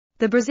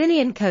The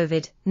Brazilian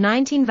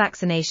COVID-19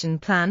 vaccination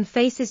plan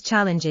faces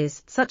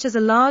challenges such as a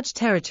large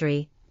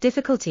territory,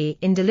 difficulty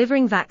in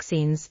delivering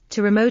vaccines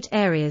to remote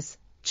areas,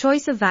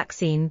 choice of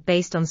vaccine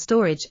based on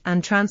storage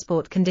and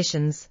transport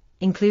conditions,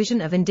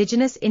 inclusion of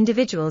indigenous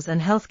individuals and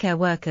healthcare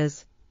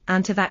workers,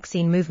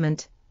 anti-vaccine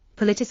movement,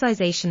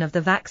 politicization of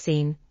the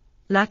vaccine,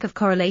 lack of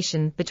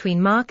correlation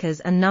between markers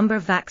and number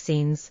of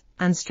vaccines,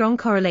 and strong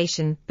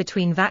correlation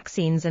between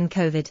vaccines and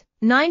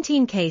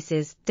COVID-19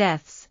 cases,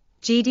 deaths,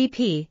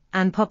 GDP,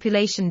 and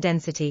population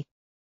density.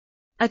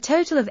 A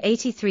total of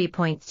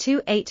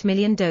 83.28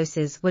 million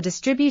doses were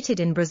distributed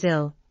in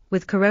Brazil,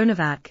 with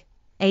Coronavac,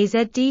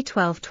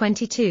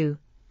 AZD1222,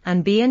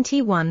 and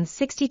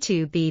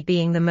BNT162b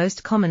being the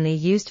most commonly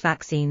used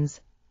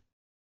vaccines.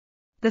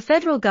 The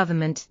federal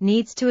government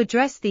needs to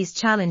address these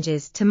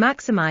challenges to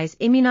maximize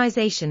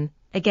immunization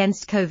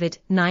against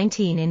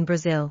COVID-19 in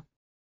Brazil.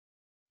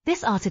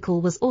 This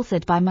article was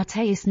authored by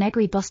Matheus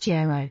Negri,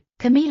 Boschiero,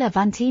 Camila,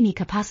 Vantini,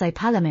 Capasso,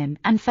 Palamim,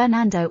 and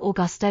Fernando,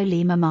 Augusto,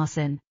 Lima,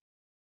 Marson.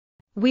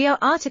 We are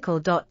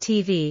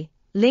RTCLTV,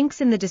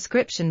 links in the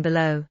description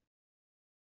below.